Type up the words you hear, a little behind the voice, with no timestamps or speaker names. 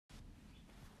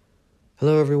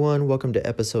Hello, everyone. Welcome to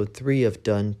episode 3 of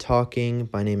Dunn Talking.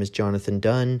 My name is Jonathan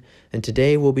Dunn, and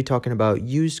today we'll be talking about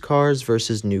used cars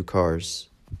versus new cars.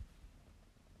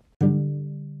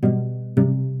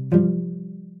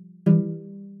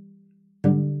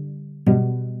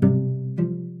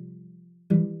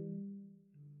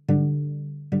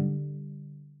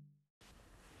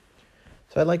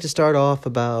 So I'd like to start off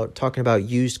about talking about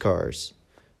used cars.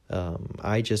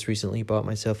 I just recently bought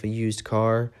myself a used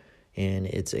car, and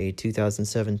it's a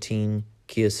 2017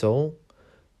 Kia Soul.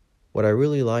 What I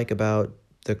really like about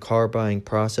the car buying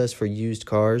process for used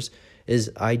cars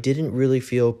is I didn't really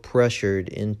feel pressured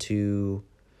into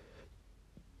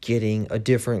getting a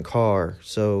different car.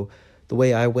 So the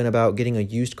way I went about getting a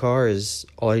used car is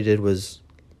all I did was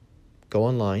go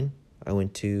online. I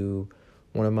went to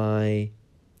one of my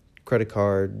credit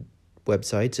card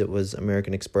websites. It was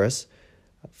American Express.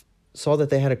 Saw that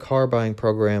they had a car buying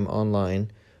program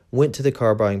online. Went to the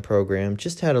car buying program,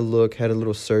 just had a look, had a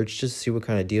little search just to see what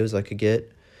kind of deals I could get.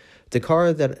 The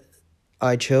car that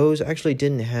I chose actually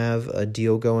didn't have a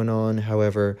deal going on.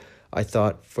 However, I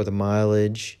thought for the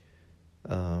mileage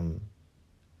and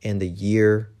the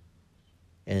year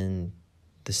and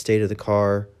the state of the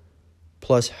car,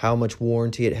 plus how much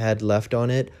warranty it had left on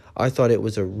it, I thought it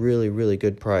was a really, really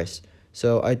good price.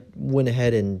 So I went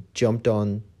ahead and jumped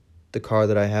on the car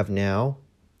that I have now.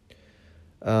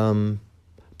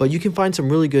 But you can find some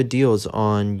really good deals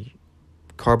on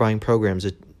car buying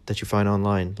programs that you find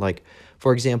online. Like,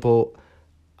 for example,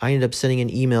 I ended up sending an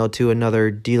email to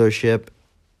another dealership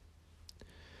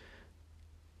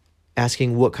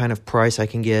asking what kind of price I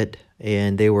can get,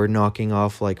 and they were knocking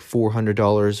off like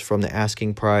 $400 from the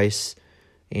asking price.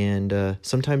 And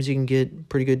sometimes you can get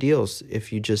pretty good deals.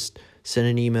 If you just send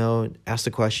an email, ask the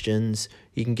questions,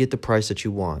 you can get the price that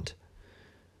you want.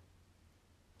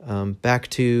 Back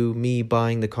to me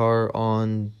buying the car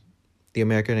on the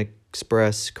American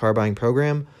Express car buying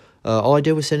program. All I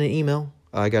did was send an email.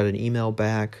 I got an email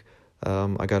back.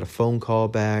 I got a phone call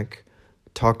back.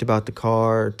 Talked about the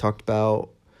car. Talked about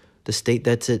the state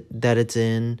that it's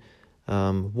in.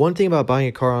 One thing about buying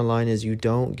a car online is you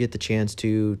don't get the chance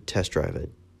to test drive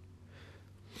it.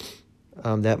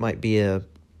 That might be a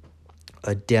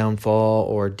downfall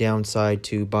or a downside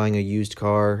to buying a used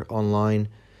car online.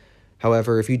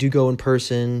 However, if you do go in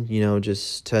person,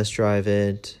 just test drive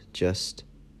it. Just,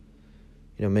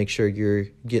 make sure you're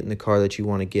getting the car that you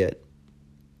want to get.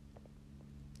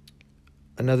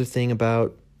 Another thing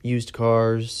about used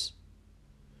cars,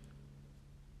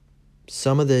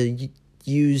 some of the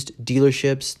used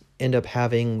dealerships end up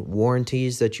having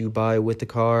warranties that you buy with the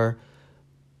car.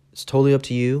 It's totally up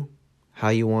to you how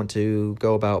you want to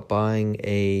go about buying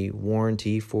a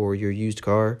warranty for your used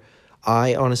car.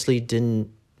 I honestly didn't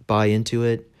buy into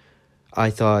it. I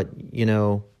thought,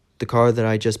 the car that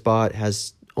I just bought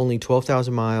has only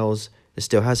 12,000 miles. It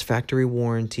still has factory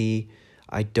warranty.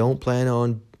 I don't plan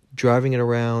on driving it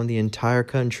around the entire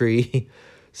country.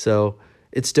 So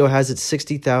it still has its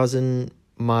 60,000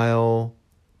 mile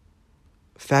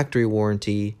factory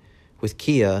warranty with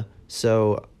Kia.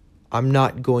 So I'm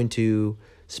not going to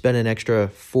spend an extra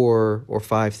 $4,000 or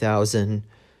 $5,000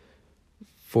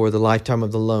 for the lifetime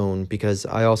of the loan, because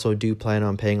I also do plan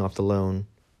on paying off the loan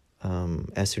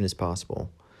as soon as possible.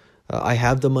 I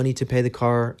have the money to pay the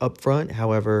car up front.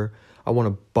 However, I want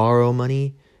to borrow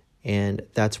money, and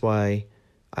that's why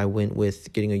I went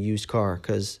with getting a used car,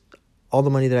 because all the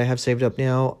money that I have saved up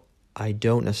now, I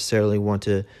don't necessarily want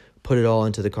to put it all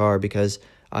into the car, because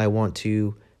I want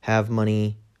to have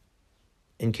money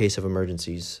in case of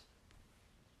emergencies.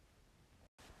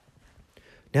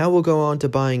 Now we'll go on to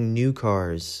buying new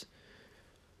cars.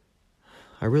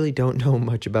 I really don't know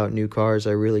much about new cars.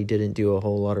 I really didn't do a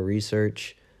whole lot of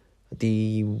research.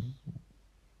 The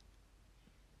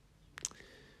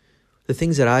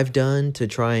things that I've done to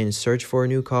try and search for a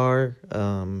new car,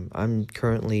 I'm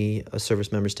currently a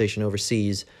service member stationed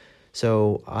overseas,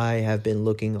 so I have been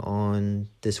looking on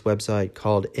this website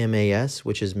called MAS,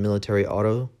 which is Military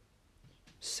Auto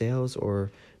Sales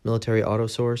or Military Auto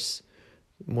Source,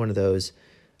 one of those.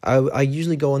 I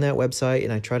usually go on that website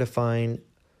and I try to find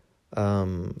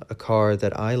a car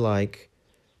that I like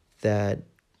that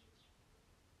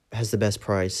has the best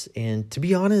price. And to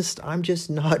be honest, I'm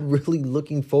just not really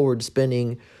looking forward to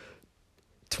spending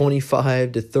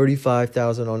 $25,000 to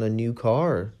 $35,000 on a new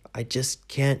car. I just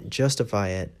can't justify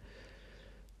it.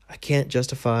 I can't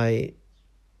justify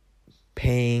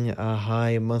paying a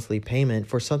high monthly payment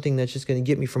for something that's just going to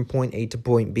get me from point A to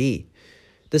point B.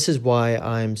 This is why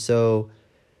I'm so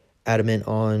adamant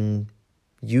on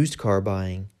used car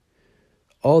buying.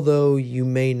 Although you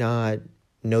may not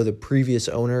know the previous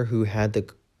owner who had the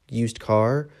used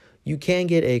car, you can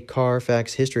get a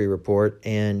Carfax history report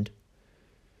and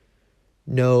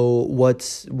know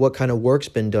what kind of work's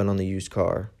been done on the used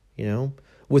car.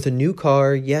 With a new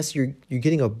car, yes, you're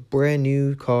getting a brand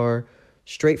new car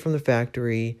straight from the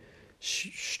factory,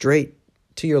 straight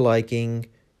to your liking.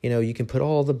 You can put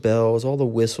all the bells, all the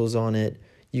whistles on it.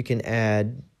 You can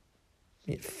add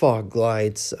fog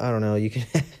lights. I don't know. You can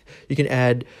you can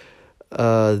add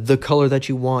the color that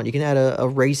you want. You can add a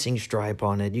racing stripe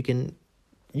on it. You can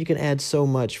add so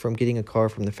much from getting a car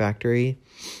from the factory.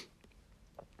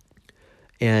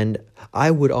 And I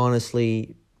would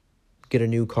honestly get a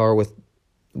new car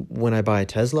when I buy a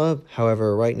Tesla.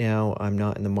 However, right now I'm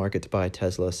not in the market to buy a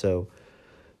Tesla, so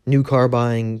new car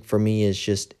buying for me is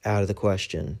just out of the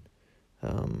question.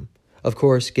 Of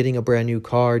course, getting a brand new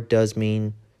car does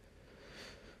mean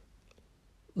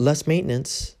less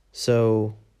maintenance.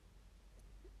 So,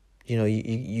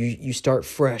 you start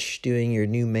fresh doing your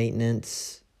new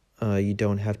maintenance. You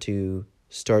don't have to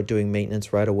start doing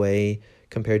maintenance right away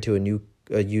compared to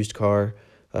a used car.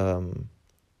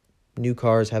 New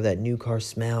cars have that new car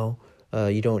smell.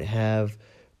 You don't have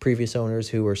previous owners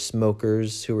who were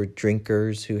smokers, who were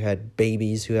drinkers, who had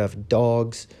babies, who have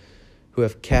dogs, who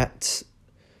have cats.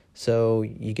 So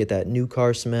you get that new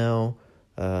car smell.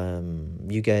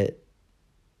 You get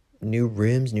new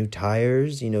rims, new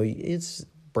tires. It's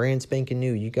brand spanking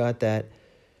new. You got that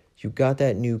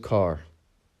new car.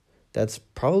 That's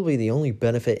probably the only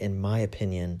benefit, in my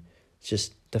opinion. It's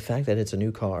just the fact that it's a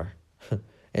new car and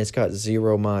it's got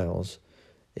 0 miles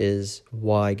is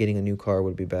why getting a new car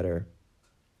would be better.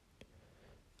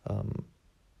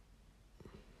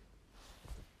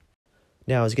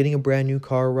 Now, is getting a brand new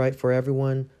car right for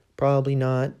everyone? Probably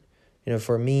not.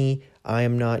 For me, I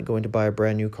am not going to buy a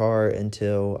brand new car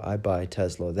until I buy a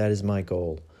Tesla. That is my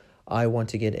goal. I want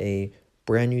to get a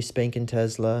brand new spanking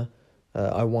Tesla.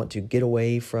 I want to get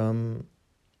away from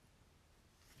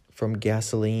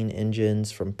gasoline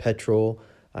engines, from petrol.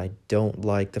 I don't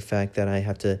like the fact that I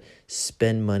have to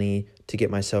spend money to get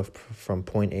myself from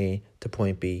point A to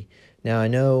point B. Now, I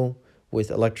know with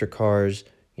electric cars,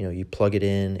 you plug it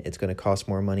in, it's going to cost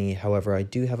more money. However, I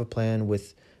do have a plan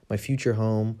with my future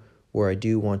home where I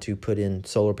do want to put in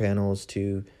solar panels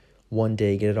to one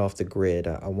day get it off the grid.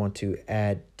 I want to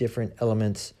add different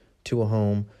elements to a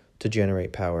home to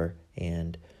generate power.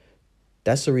 And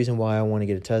that's the reason why I want to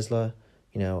get a Tesla.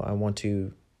 I want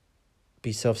to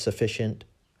be self-sufficient.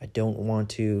 I don't want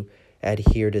to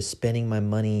adhere to spending my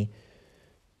money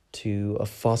to a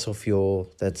fossil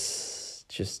fuel that's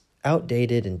just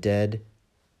outdated and dead.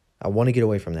 I want to get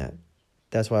away from that.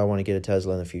 That's why I want to get a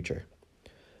Tesla in the future.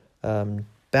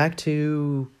 Back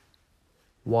to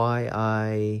why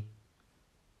I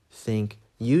think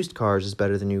used cars is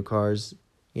better than new cars.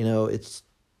 It's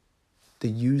the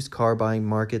used car buying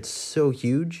market's so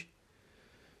huge.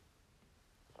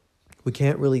 We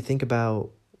can't really think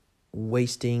about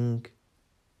wasting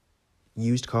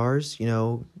used cars,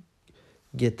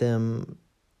 get them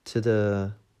to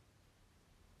the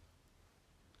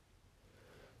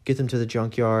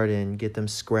junkyard and get them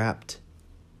scrapped.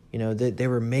 They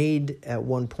were made at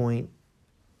one point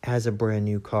as a brand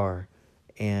new car.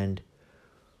 And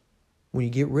when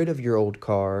you get rid of your old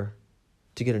car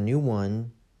to get a new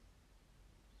one,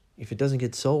 if it doesn't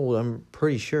get sold, I'm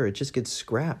pretty sure it just gets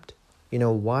scrapped.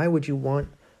 Why would you want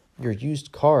your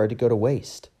used car to go to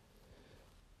waste?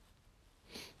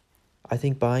 I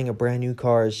think buying a brand new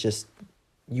car is just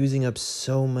using up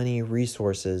so many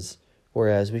resources,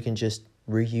 whereas we can just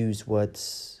reuse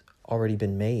what's already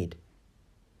been made.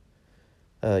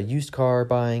 Used car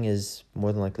buying is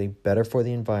more than likely better for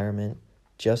the environment,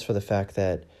 just for the fact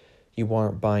that you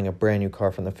aren't buying a brand new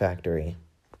car from the factory.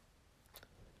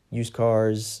 Used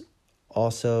cars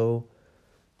also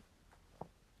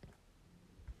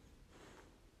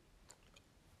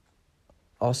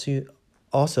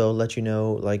let you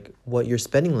know what your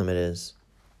spending limit is.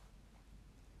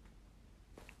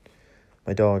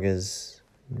 My dog is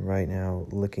right now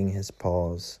licking his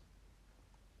paws.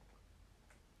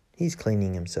 He's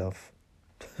cleaning himself.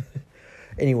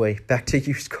 Anyway, back to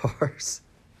used cars.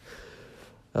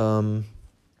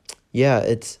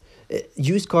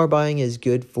 Used car buying is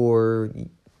good for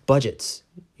budgets.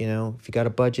 If you got a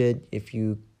budget, if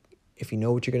you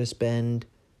know what you're going to spend,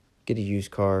 get a used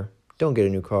car. Don't get a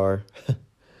new car.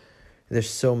 There's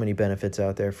so many benefits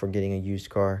out there for getting a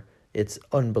used car. It's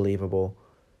unbelievable.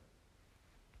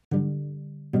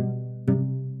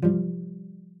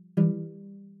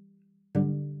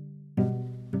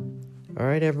 All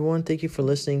right, everyone. Thank you for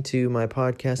listening to my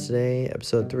podcast today,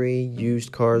 episode 3,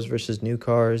 used cars versus new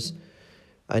cars.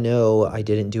 I know I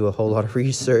didn't do a whole lot of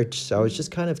research, so I was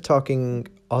just kind of talking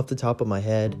off the top of my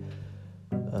head,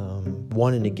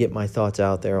 wanting to get my thoughts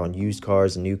out there on used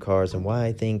cars and new cars, and why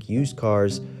I think used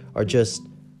cars are just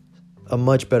a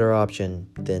much better option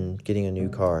than getting a new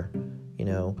car.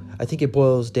 I think it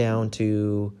boils down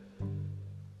to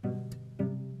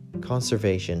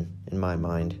conservation in my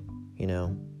mind.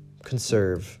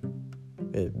 Conserve,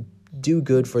 do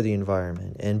good for the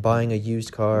environment, and buying a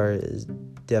used car is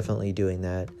definitely doing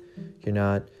that. You're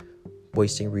not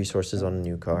wasting resources on a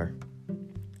new car.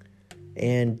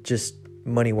 And just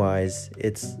money-wise,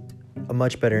 it's a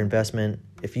much better investment.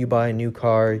 If you buy a new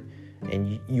car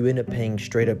and you end up paying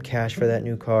straight up cash for that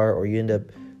new car, or you end up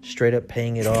straight up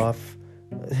paying it off.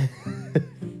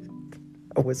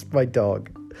 Oh, it's my dog.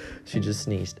 She just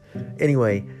sneezed.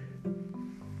 Anyway,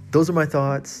 those are my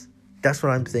thoughts. That's what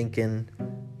I'm thinking.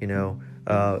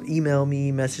 Email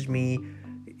me, message me,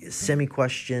 send me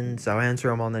questions. I'll answer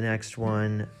them on the next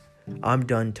one. I'm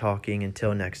done talking.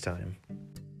 Until next time.